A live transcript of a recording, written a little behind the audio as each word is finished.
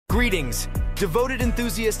Greetings, devoted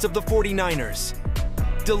enthusiasts of the 49ers.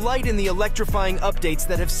 Delight in the electrifying updates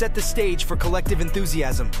that have set the stage for collective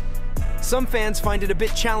enthusiasm. Some fans find it a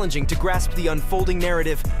bit challenging to grasp the unfolding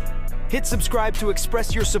narrative. Hit subscribe to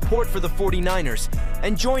express your support for the 49ers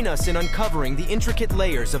and join us in uncovering the intricate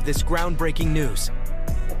layers of this groundbreaking news.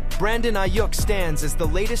 Brandon Aiyuk stands as the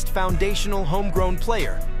latest foundational homegrown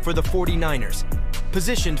player for the 49ers,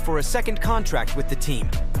 positioned for a second contract with the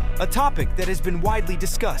team, a topic that has been widely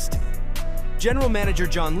discussed. General Manager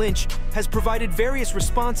John Lynch has provided various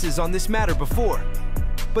responses on this matter before,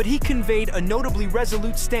 but he conveyed a notably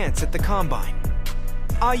resolute stance at the Combine.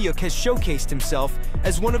 Aiyuk has showcased himself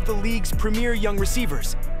as one of the league's premier young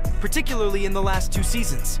receivers, particularly in the last 2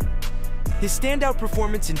 seasons. His standout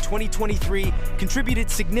performance in 2023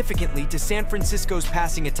 contributed significantly to San Francisco's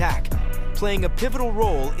passing attack, playing a pivotal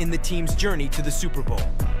role in the team's journey to the Super Bowl.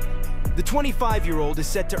 The 25-year-old is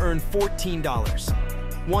set to earn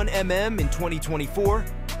 $14.1 million in 2024,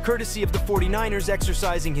 courtesy of the 49ers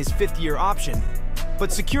exercising his 5th-year option,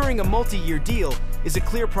 but securing a multi-year deal is a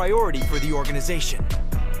clear priority for the organization.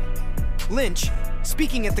 Lynch,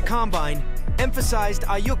 speaking at the Combine, emphasized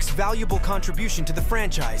Aiyuk's valuable contribution to the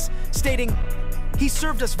franchise, stating, "He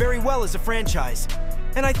served us very well as a franchise,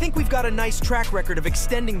 and I think we've got a nice track record of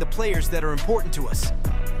extending the players that are important to us.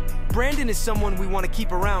 Brandon is someone we want to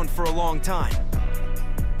keep around for a long time."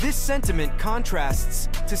 This sentiment contrasts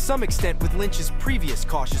to some extent with Lynch's previous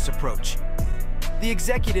cautious approach. The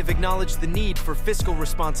executive acknowledged the need for fiscal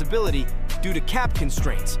responsibility due to cap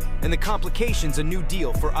constraints and the complications a new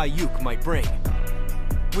deal for Aiyuk might bring.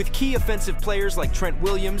 With key offensive players like Trent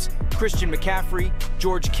Williams, Christian McCaffrey,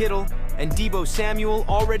 George Kittle, and Deebo Samuel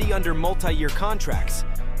already under multi-year contracts,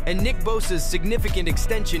 and Nick Bosa's significant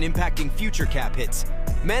extension impacting future cap hits,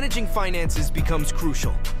 managing finances becomes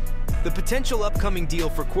crucial. The potential upcoming deal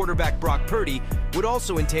for quarterback Brock Purdy would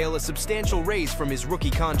also entail a substantial raise from his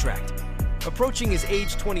rookie contract. Approaching his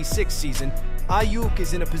age 26 season, Aiyuk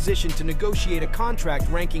is in a position to negotiate a contract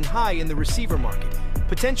ranking high in the receiver market,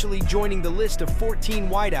 potentially joining the list of 14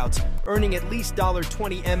 wideouts earning at least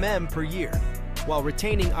 $20 million per year. While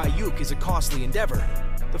retaining Aiyuk is a costly endeavor,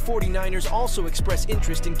 the 49ers also express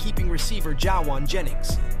interest in keeping receiver Jawan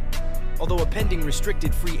Jennings. Although a pending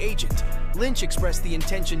restricted free agent, Lynch expressed the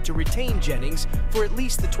intention to retain Jennings for at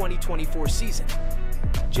least the 2024 season.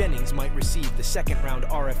 Jennings might receive the second-round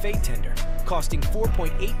RFA tender, costing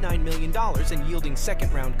 $4.89 million and yielding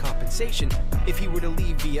second-round compensation if he were to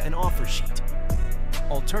leave via an offer sheet.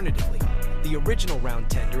 Alternatively, the original round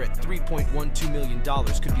tender at $3.12 million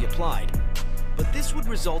could be applied, but this would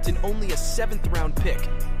result in only a 7th-round pick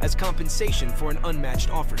as compensation for an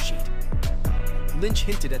unmatched offer sheet. Lynch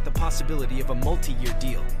hinted at the possibility of a multi-year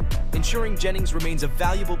deal, ensuring Jennings remains a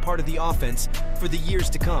valuable part of the offense for the years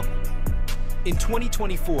to come. In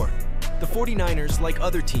 2024, the 49ers, like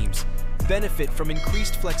other teams, benefit from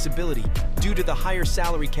increased flexibility due to the higher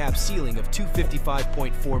salary cap ceiling of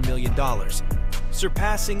 $255.4 million,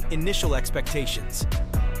 surpassing initial expectations.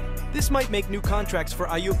 This might make new contracts for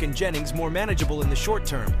Aiyuk and Jennings more manageable in the short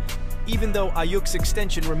term, even though Aiyuk's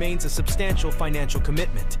extension remains a substantial financial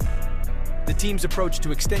commitment. The team's approach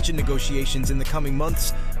to extension negotiations in the coming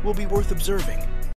months will be worth observing.